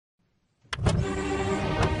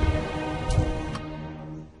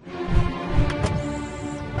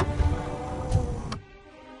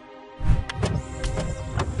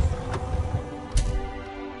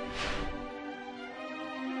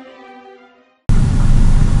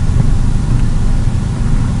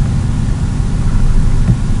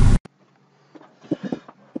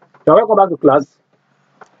So welcome back to class.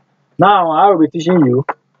 Now I will be teaching you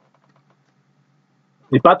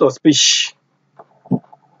the part of speech, and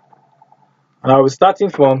I will be starting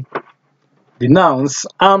from the nouns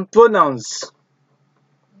and pronouns.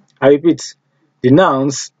 I repeat, the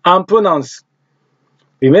nouns and pronouns.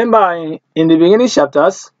 Remember in the beginning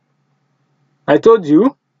chapters, I told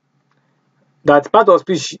you that part of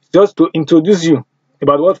speech is just to introduce you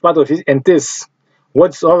about what part of it entails,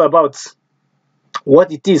 what it's all about,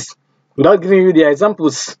 what it is, without giving you the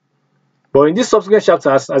examples. But in these subsequent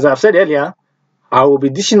chapters, as I've said earlier, I will be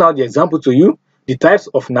dishing out the example to you, the types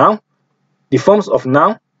of noun, the forms of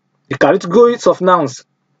noun, the categories of nouns,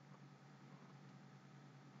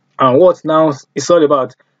 and what nouns is all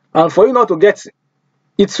about. And for you not to get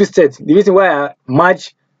it twisted, the reason why I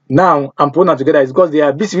merge noun and pronoun together is because they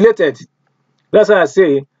are bit related. That's why I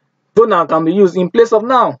say pronoun can be used in place of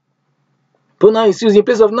noun. Pronoun is used in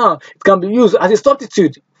place of noun. It can be used as a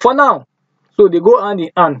substitute for noun. So they go hand in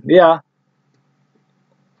hand. They are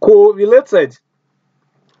correlated.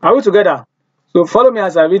 Are we together? So follow me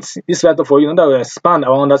as I read this letter for you, in order to expand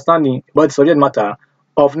our understanding about the subject matter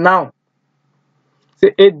of noun. So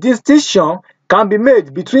a distinction can be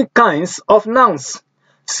made between kinds of nouns,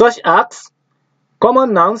 such as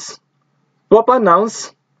common nouns, proper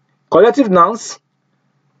nouns, collective nouns,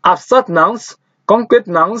 abstract nouns, concrete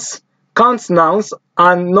nouns, count nouns,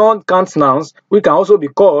 and non-count nouns, which can also be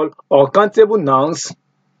called uncountable nouns.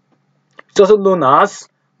 It's also known as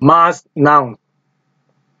mass noun.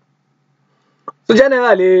 So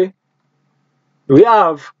generally, we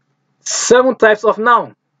have 7 types of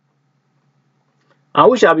noun,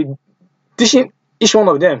 and we shall be teaching each one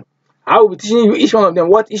of them. I will be teaching you each one of them,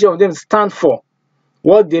 what each of them stand for,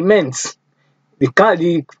 what they meant,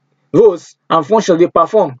 the roles and functions they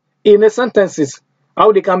perform in the sentences,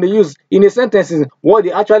 how they can be used in the sentences, what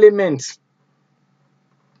they actually meant.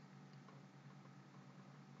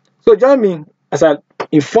 So join me as I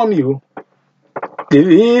inform you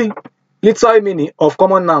the literal meaning of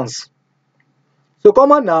common nouns. So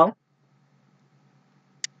common noun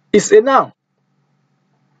is a noun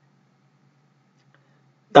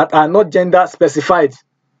that are not gender specified.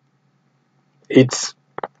 It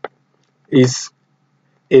is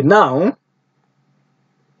a noun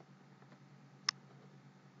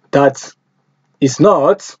that is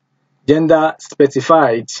not gender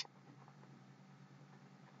specified.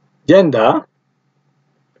 Gender,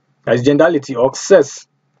 that is genderality or sex,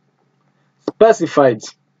 specified.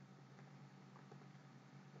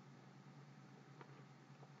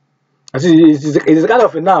 It is a kind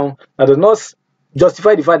of a noun that does not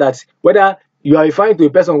justify the fact that whether you are referring to a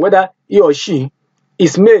person, whether he or she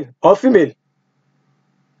is male or female.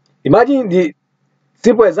 Imagine the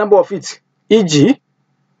simple example of it, e.g.,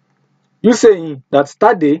 you saying that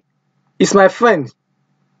Starry is my friend.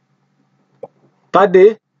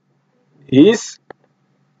 Starry is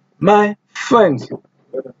my friend.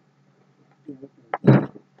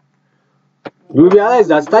 You realize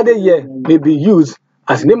that Starry here may be used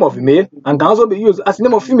as the name of a male and can also be used as the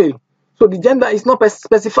name of female. So the gender is not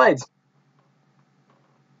specified.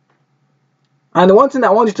 And the one thing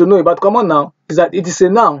I want you to know about common noun is that it is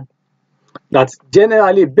a noun that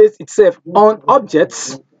generally bases itself on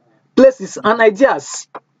objects, places, and ideas.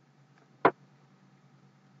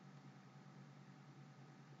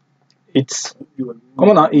 Its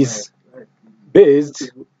common noun is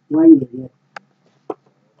based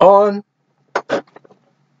on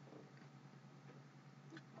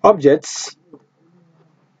objects,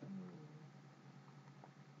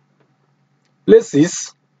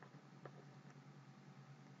 places,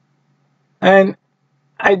 and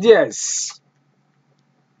ideas,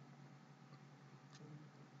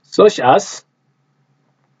 such as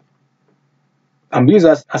can be used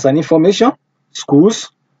as an information,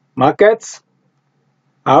 schools, markets,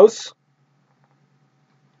 house,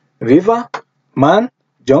 river, man,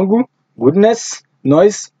 jungle, goodness,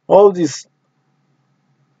 noise. All these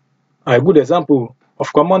are a good example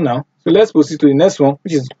of common noun. So let's proceed to the next one,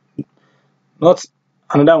 which is not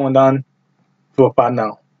another one than proper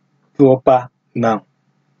noun. Proper noun.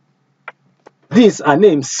 These are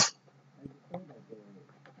names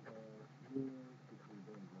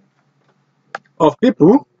of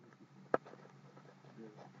people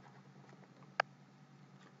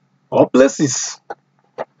or places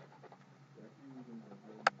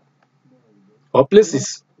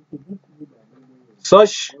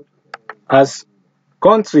such as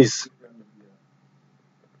countries,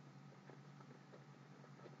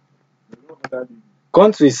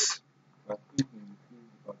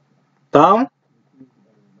 towns,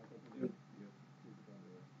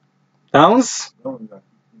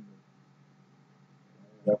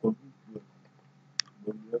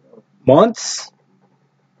 Months.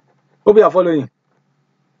 Hope you are following.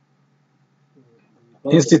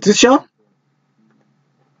 Institution.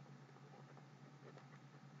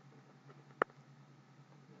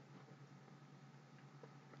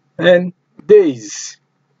 And days.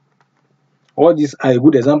 All these are a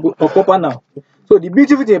good example of proper noun. So the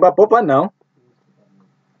beautiful thing about proper noun,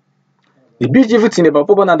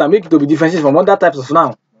 that make it to be differentiated from other types of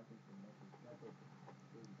noun.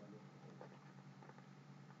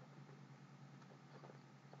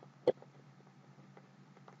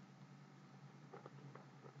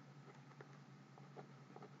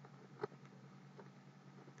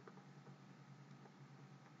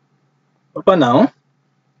 Proper noun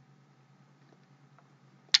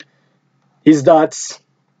is that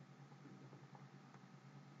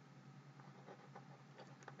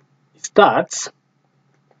it starts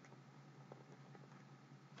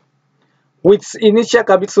with initial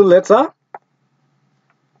capital letter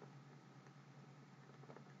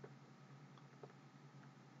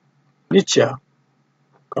initial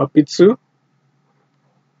capital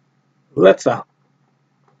letter.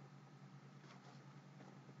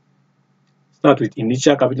 Start with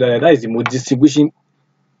initial capital letter. That is the most distinguishing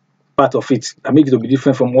part of it. That makes it to be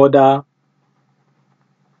different from other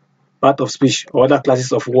part of speech or other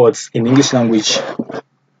classes of words in English language.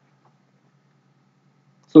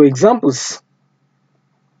 So examples.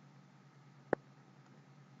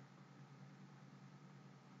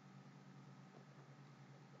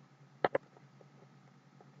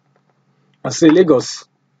 I say Lagos.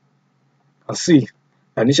 I see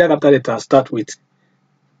the initial capital letter start with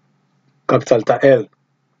capital letter L.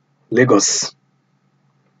 Lagos.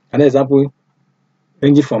 Another example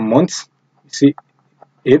ranging from months. You see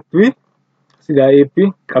April. See the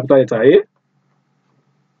April capital letter A.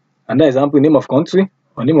 Another example, name of country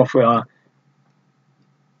or name of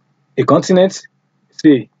a continent.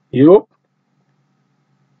 Say Europe.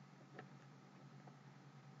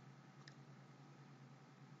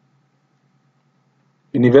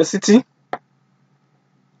 University.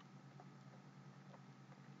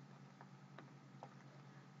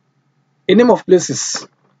 A name of places,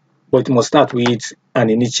 but it must start with an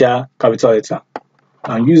initial capital letter.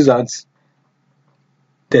 And use that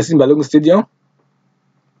Tessin Balogun Stadium.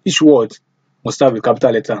 Each word must start with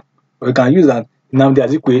capital letter. Or you can use that Nnamdi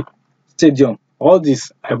Azikiwe Stadium. All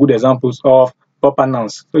these are good examples of proper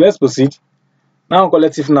nouns. So let's proceed. Now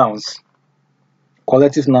collective nouns.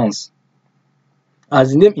 Collective nouns.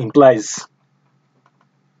 As the name implies,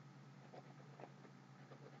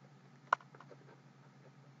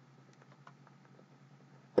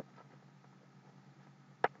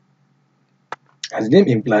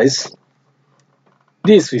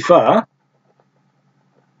 these refer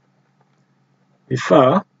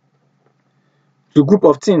to group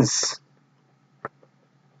of things.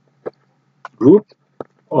 Group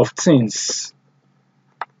of things.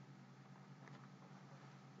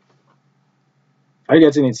 Are you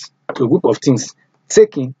getting it? To a group of things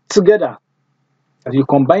taken together. As you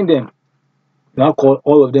combine them, you now call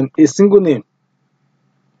all of them a single name.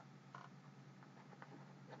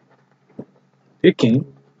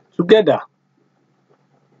 Taken together.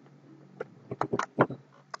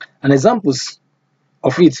 And examples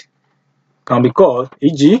of it can be called,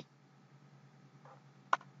 e.g.,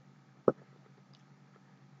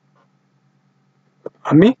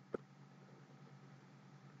 army,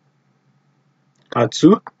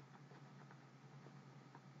 tattoo,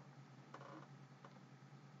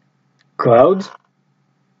 crowd,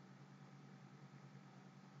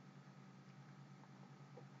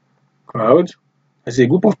 as a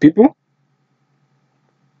group of people,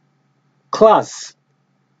 class,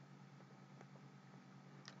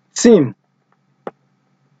 team,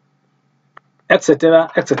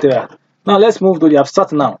 etc., etc. Now let's move to the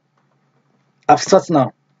abstract noun. Abstract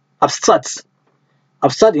in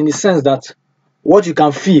the sense that what you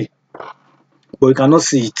can feel, but you cannot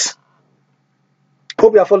see it.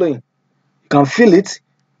 Hope you are following. You can feel it,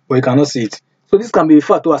 but you cannot see it. So this can be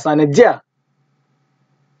referred to as an idea.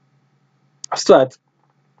 Abstract.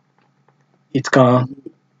 It can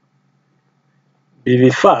be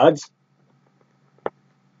referred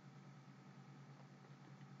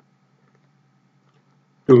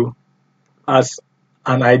to as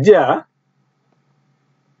an idea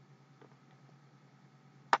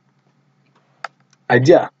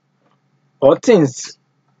or things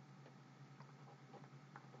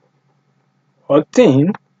or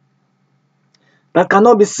thing that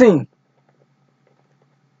cannot be seen.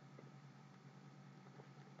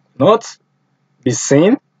 Not be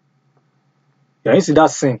seen. Can you see that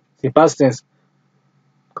seen? The past tense.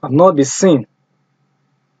 Cannot be seen.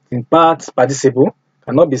 in past participle,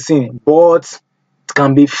 cannot be seen, but it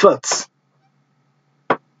can be felt.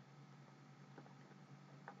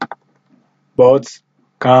 But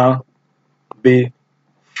can be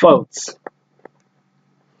felt.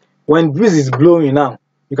 When breeze is blowing now,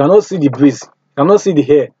 you cannot see the breeze, you cannot see the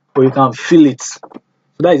air, but you can feel it. So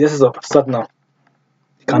that is the essence of abstract noun.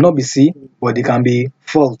 It cannot be seen, but they can be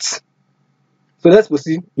felt. So let's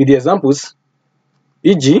proceed with the examples.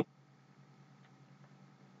 E.g.,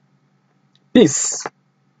 peace. You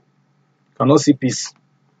cannot see peace,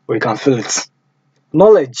 but you can feel it.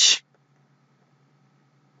 Knowledge.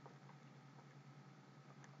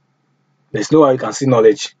 There's no way you can see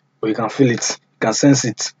knowledge, but you can feel it, you can sense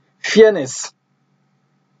it. Fairness.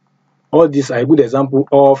 All these are a good example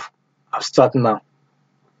of abstract noun.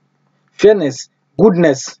 Fairness,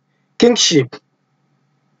 goodness, kingship.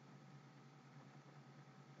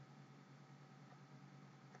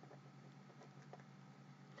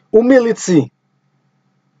 Humility.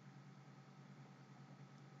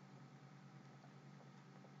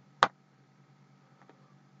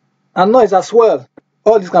 And noise as well.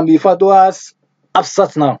 All this can be referred to as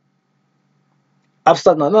abstract noun.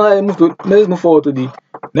 Abstract noun. Now let's move forward to the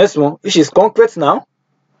next one, which is concrete noun.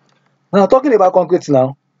 Now talking about concrete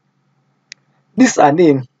noun, these are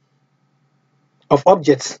names of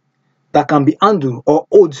objects that can be handled or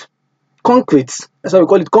held. Concrete. That's why we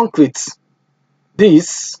call it concrete.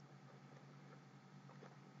 These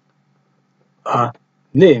are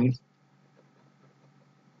name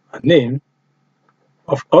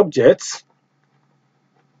of objects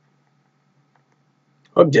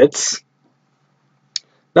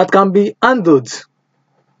that can be handled,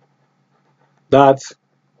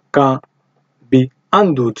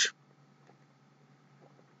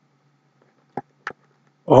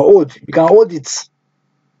 or hold. You can hold it.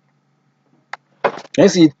 You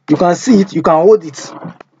see it, you can see it, you can hold it.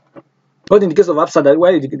 But in the case of abstract,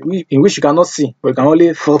 in which you cannot see, but you can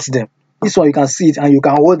only felt them. This one you can see it and you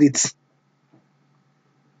can hold it.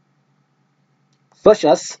 Such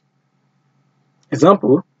as,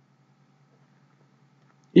 example,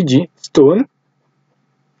 e.g., stone,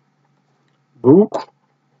 book,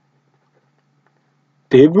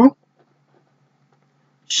 table,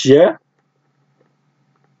 chair,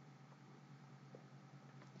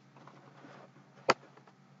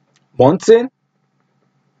 mountain,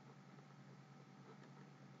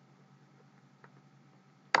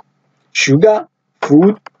 sugar,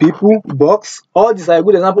 food, people, box. All these are a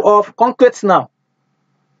good example of concrete noun.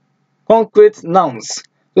 Concrete nouns.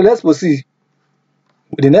 So let's proceed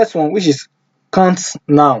with the next one, which is count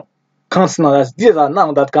noun. Count noun. These are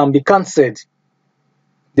nouns that can be counted.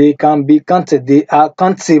 They can be counted. They are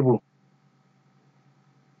countable.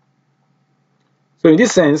 So in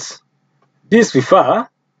this sense, these refer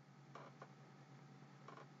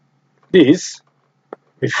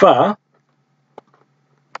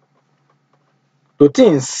to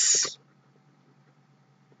things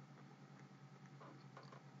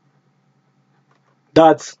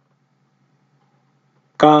that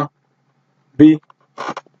can be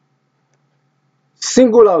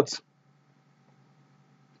singled out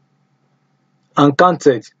and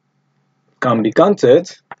counted. Can be counted,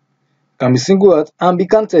 can be singled out and be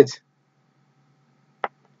counted.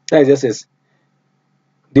 That is just it.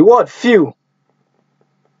 The word few.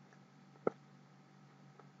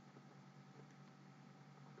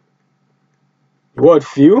 The word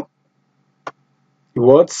few. The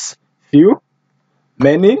words few,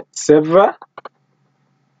 many, several.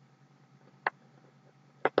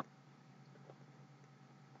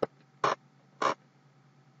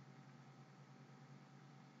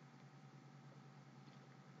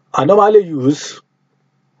 Are normally used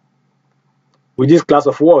with this class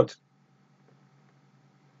of words.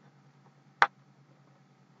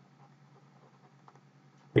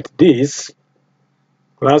 With these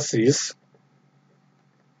classes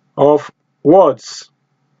of words.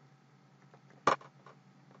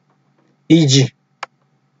 E.g.,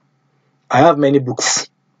 I have many books.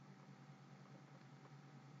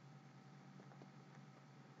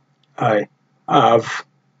 I have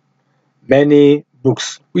many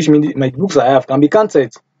books, which means my books I have can be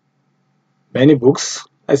counted. Many books.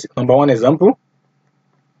 That's number one example.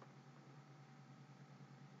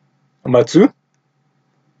 Number two,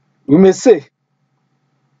 we may say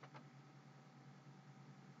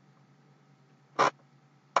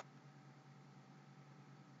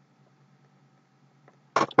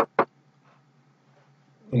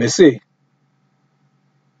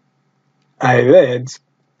I read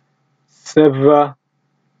several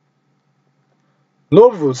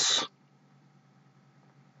novels,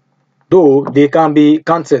 though they can be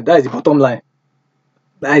counted. That is the bottom line.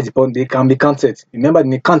 That is the point. They can be counted. Remember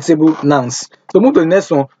the countable nouns. So move to the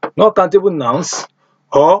next one. Not countable nouns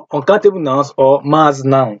or uncountable nouns or mass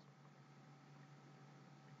noun.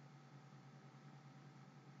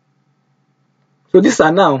 So these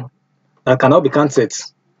are nouns that cannot be counted.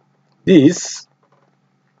 These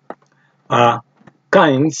are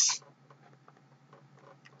kinds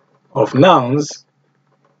of nouns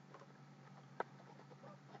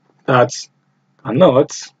that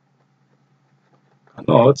cannot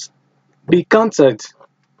be counted.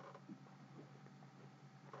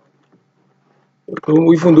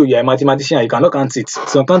 Even though you are a mathematician, you cannot count it.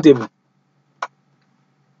 It's uncountable.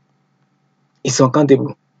 It's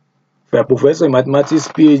uncountable. If you are a professor in mathematics,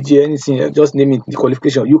 PhD, anything, just name it, the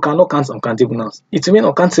qualification, you cannot count uncountable nouns. It remains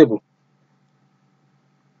uncountable.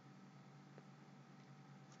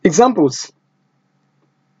 Examples.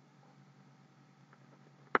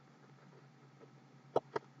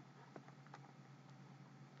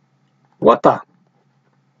 Water,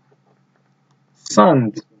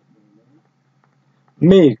 sand,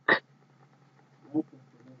 milk,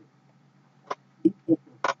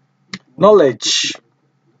 knowledge,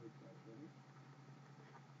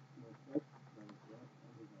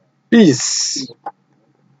 peace.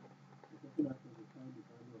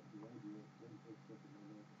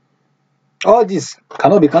 All these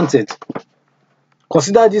cannot be counted.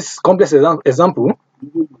 Consider this complex example,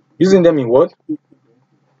 using them in word.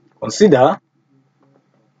 Consider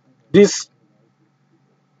this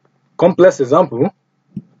complex example.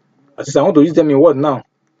 At least I want to use them in word now.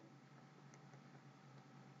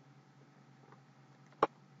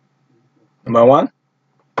 Number one,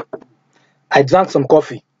 I drank some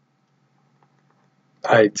coffee.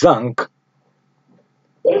 I drank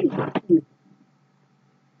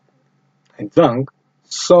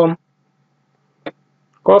some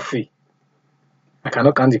coffee. I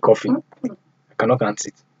cannot count the coffee. I cannot count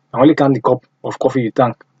it. I only count the cup of coffee you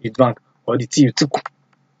drank, or the tea you took.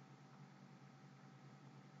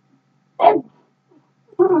 I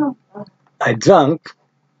drank,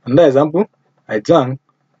 another example, I drank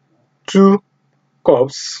 2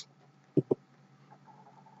 cups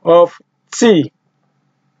of tea.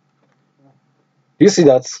 You see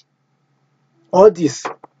that? All these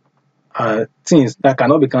are things that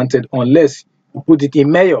cannot be counted unless you put it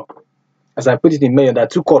in measure. As I put it in measure,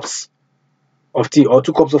 that 2 cups of tea or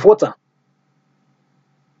 2 cups of water.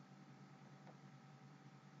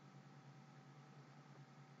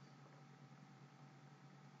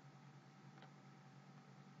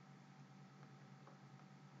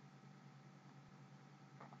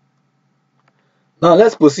 Now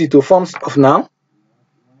let's proceed to forms of noun.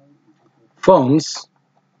 Forms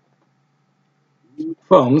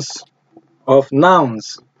of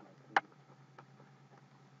nouns.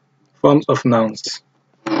 Forms of nouns.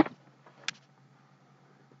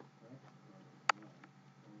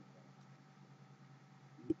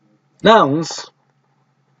 Nouns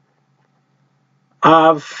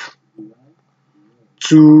have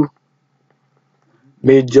 2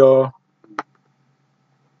 major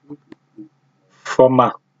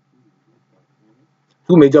formal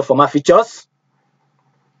features.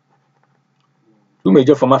 2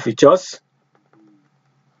 major formal features.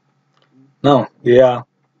 Now they are: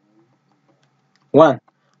 1.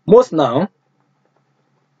 Most nouns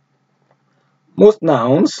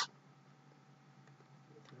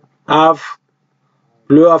have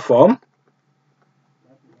plural forms,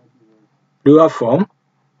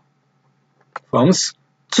 forms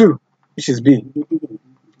 2, which is B.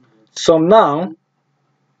 Some nouns,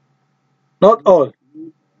 not all,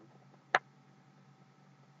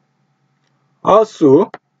 also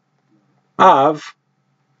have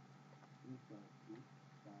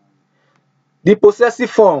the possessive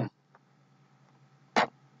form.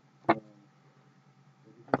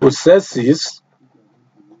 Possessive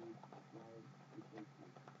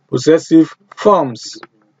forms.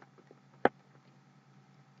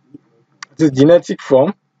 It is genitive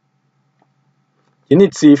form,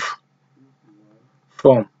 genitive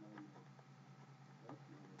form.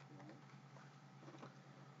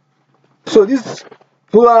 So this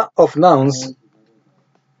plural of nouns,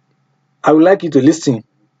 I would like you to listen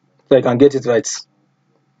so I can get it right.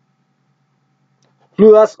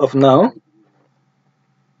 Plurals of noun,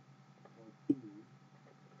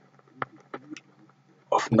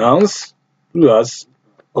 plurals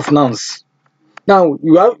of nouns. Now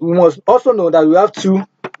we must also know that we have 2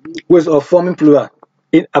 ways of forming plural.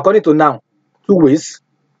 According to noun, 2 ways.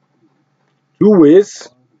 2 ways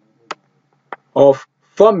of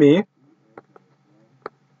forming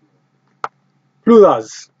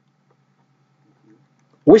plurals,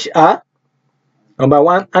 which are number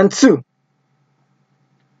 1 and 2.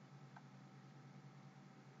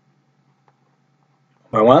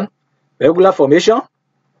 Number 1, regular formation.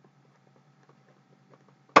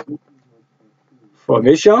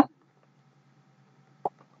 Formation.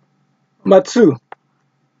 Number 2,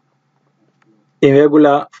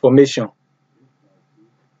 irregular formation.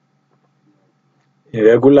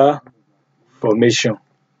 Irregular formation.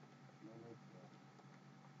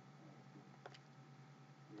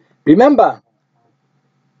 Remember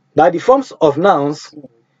that the forms of nouns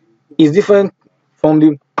is different from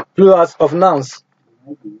the plurals of nouns,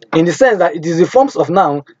 in the sense that it is the forms of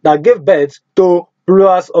noun that gave birth to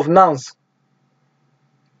plurals of nouns.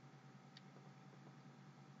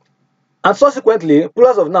 And subsequently,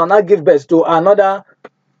 plurals of noun now give birth to another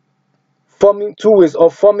forming two ways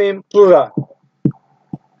of forming plural.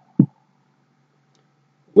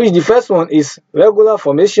 Which the first one is regular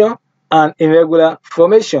formation and irregular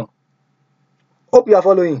formation. Hope you are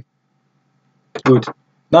following. Good.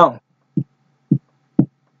 Now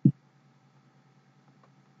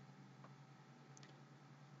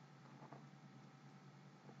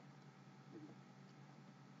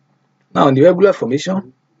the regular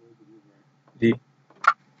formation. The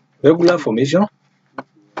regular formation.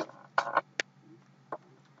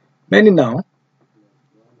 Many nouns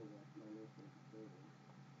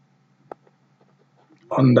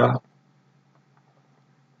under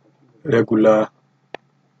regular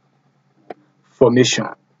formation.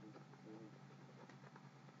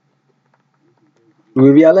 You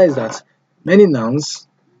will realize that many nouns,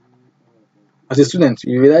 as a student,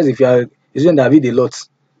 you realize if you are a student that read a lot,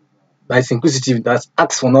 that is inquisitive, that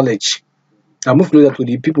asks for knowledge, and move closer to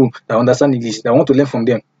the people that understand English, that want to learn from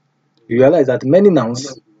them, you realize that many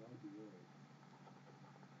nouns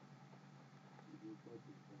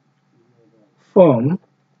form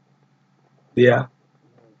their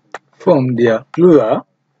plural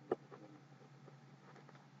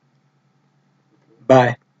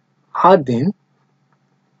by adding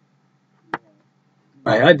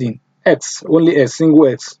x, only x, single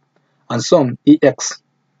x, and some ex.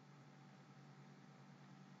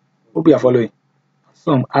 Hope you are following.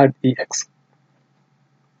 Some add ex,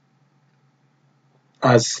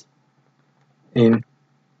 as in,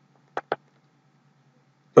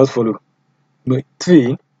 just follow. No,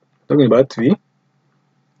 3, talking about 3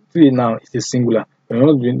 now is a singular. When you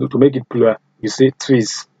want to make it plural, you say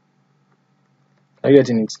trees. Are you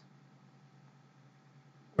getting it?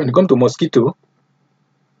 When you come to mosquito,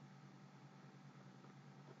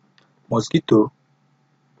 when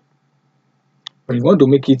you want to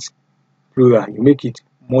make it plural, you make it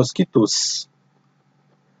mosquitoes.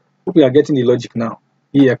 Hope we are getting the logic now.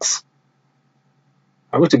 Ex.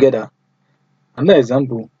 Are we together? Another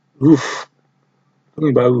example, roof.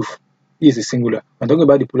 Talking about roof, E is a singular. When talking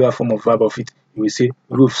about the plural form of verb of it, you will say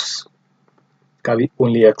roofs. Carry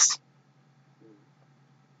only x.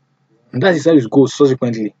 And that is how it goes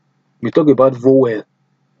subsequently. We talk about vowel.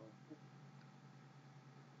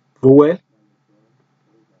 Vowel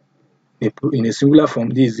in a singular form,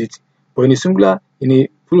 this is it. But in a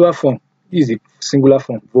plural form, this is a singular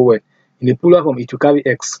form, vowel. In a plural form, it will carry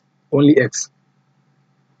x, only x.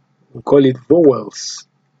 We call it vowels.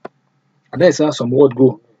 And that is how some words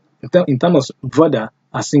go. In terms of brother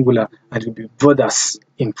as singular, and it will be brothers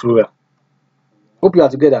in plural. Hope you are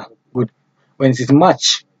together. Good. When it is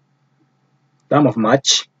match, term of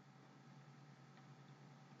match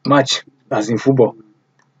as in football,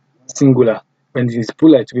 singular. When it is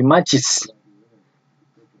plural, it will be matches.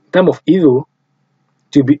 Term of hero,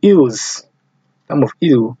 it will be heroes. Term of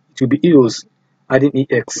hero, it will be heroes, adding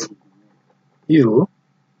ex. Hero,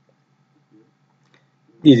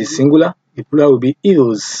 this is singular, the plural will be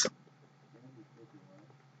heroes.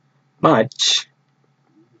 Match,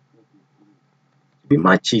 be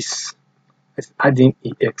matches, adding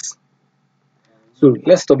ex. So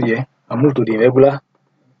let's stop here and move to the irregular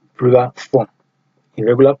plural form.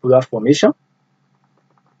 Irregular plural formation.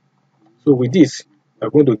 So with this, we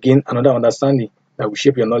are going to gain another understanding that will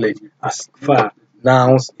shape your knowledge as far as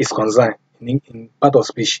nouns is concerned in part of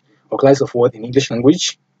speech or class of word in English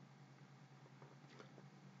language.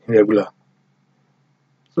 Irregular.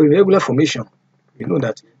 So irregular formation, we know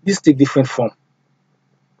that this take different form.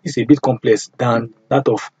 It's a bit complex than that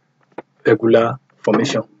of regular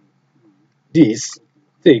formation. This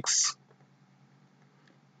takes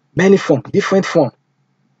many forms, different form.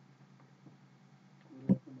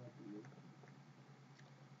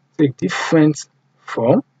 Take different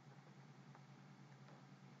form.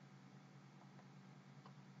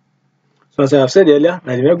 So as I have said earlier,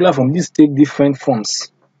 that the regular form, this take different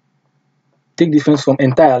forms. Take different form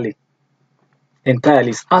entirely. Entirely,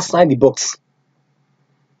 it's outside the box.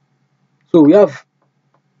 So we have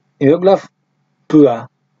irregular plural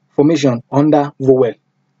formation under vowel.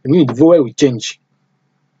 meaning the vowel will change.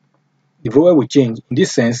 The vowel will change. In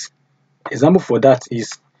this sense, example for that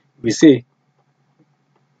is we say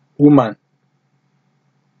woman.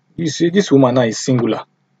 You see this woman now is singular.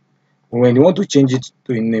 When you want to change it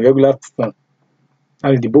to in a regular form,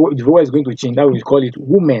 and the vowel is going to change, that we call it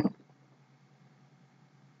woman.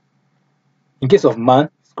 In case of man,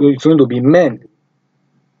 it's going to be men.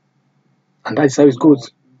 And that is how it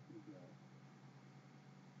goes.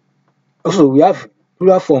 Also, we have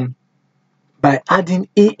plural form by adding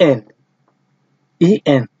en.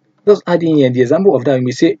 En. Just adding en. The example of that, when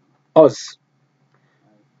we say us.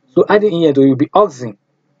 So adding en to it will be oxen.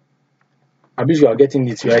 I believe you are getting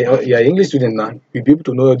it. You are an English student now. You'll be able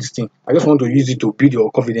to know all these things. I just want to use it to build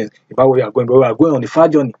your confidence about where you are going. But we are going on a far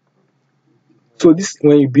journey. So this,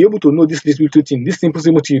 when you be able to know this little thing, this simple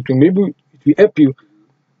thing, it will help you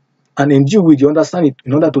and endure with you understand it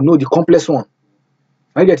in order to know the complex one.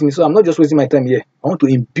 Are you getting it? So I'm not just wasting my time here. I want to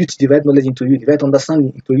impute the right knowledge into you, the right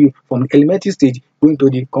understanding into you from the elementary stage going to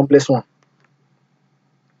the complex one.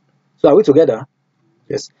 So are we together?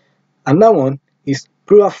 Yes. Another one is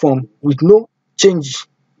plural form with no change.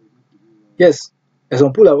 Yes. There's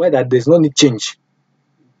some plural word that does not need change.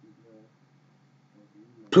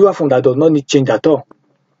 Plural form that does not need change at all.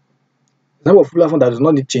 Example of plural form that does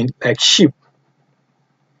not need change, like sheep.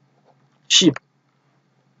 Sheep.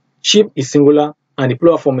 Sheep is singular and the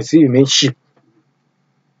plural form is still remain sheep.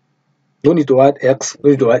 No need to add x,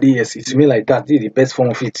 no need to add es. It remains like that. This is the best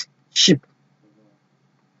form of it. Sheep.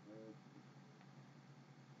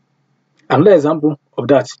 Another example of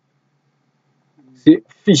that, say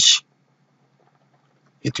fish.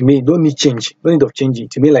 It may don't need change, no need of changing.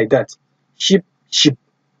 It remain like that. Sheep, sheep.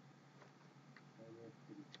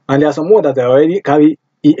 And there are some words that already carry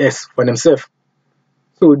es for themselves.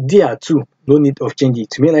 So deer too, no need of changing.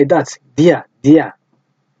 It remain like that. Deer, deer.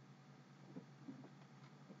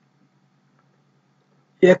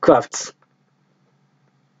 Aircraft.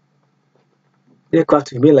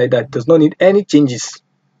 Aircraft remain like that. Does not need any changes.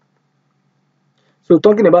 So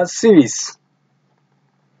talking about series,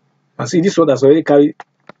 and see this one has already carried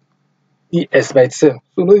es by itself.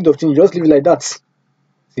 So no need of change. Just leave it like that.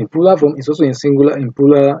 In plural form, it's also in singular, in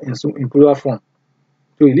plural form.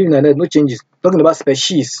 So you leave it like that, no changes. Talking about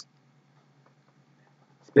species.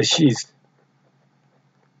 Species.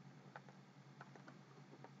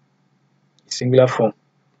 Singular form.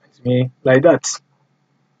 It's me like that.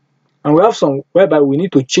 And we have some whereby we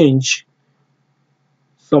need to change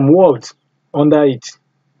some words under it.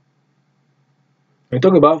 When we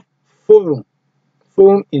talk about forum,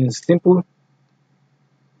 forum in singular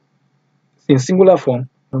form,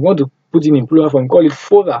 we want to put it in plural form, call it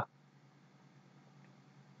fora.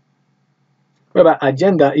 Whereby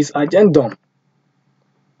agenda is agendum.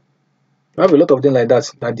 We have a lot of them like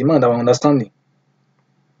that demand our understanding,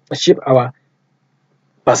 that shape our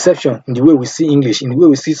perception in the way we see English, in the way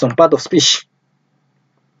we see some part of speech.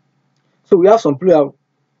 So we have some plural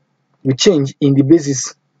we change in the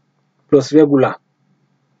basis plus regular.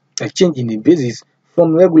 A change in the basis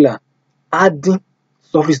from regular, adding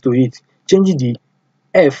suffix to it, changing the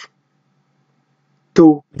F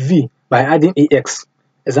to V by adding AX.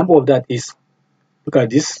 Example of that is, look at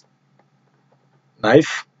this,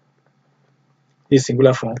 knife, this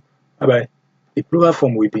singular form, whereby the plural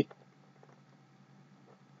form will be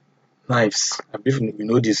knives. I believe you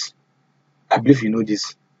know this. I believe you know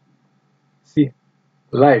this. See,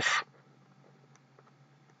 life,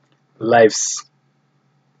 lives.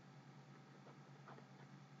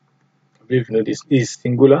 I believe you know this. This is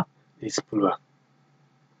singular, this is plural.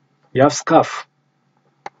 You have scarf.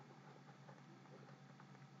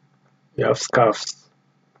 You have scarves.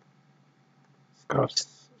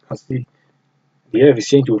 Scarves. You can see the F is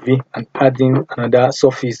changed to V and adding another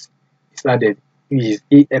suffix is added, which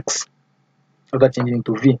is AX. After changing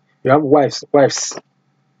into V. You have wives, wives.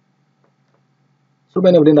 So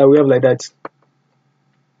many of them that we have like that.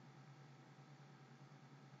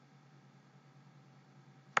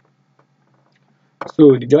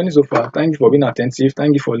 So the journey so far, thank you for being attentive,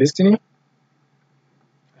 thank you for listening.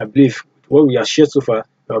 I believe with what we have shared so far,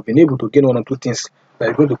 you have been able to gain one or two things that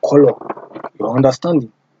are going to color your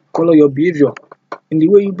understanding, color your behavior in the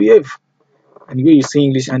way you behave, and the way you see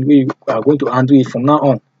English, and the way you are going to handle it from now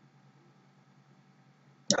on.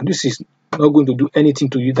 And this is not going to do anything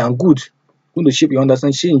to you than good. It's going to shape your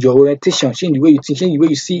understanding, change your orientation, change the way you think, change the way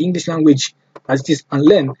you see English language as it is, and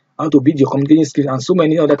learn how to build your communication skills and so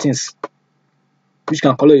many other things which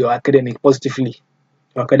can color your academic positively,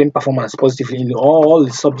 your academic performance positively in all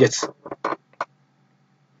the subjects.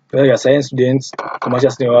 Whether you're science students, commercial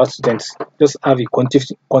students, or art students, just have a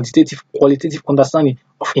qualitative understanding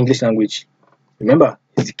of English language. Remember,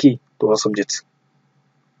 is the key to our subject.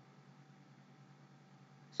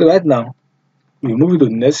 So right now, we move to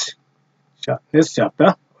the next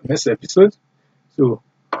chapter, next episode. So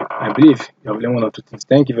I believe you have learned one or two things.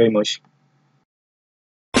 Thank you very much.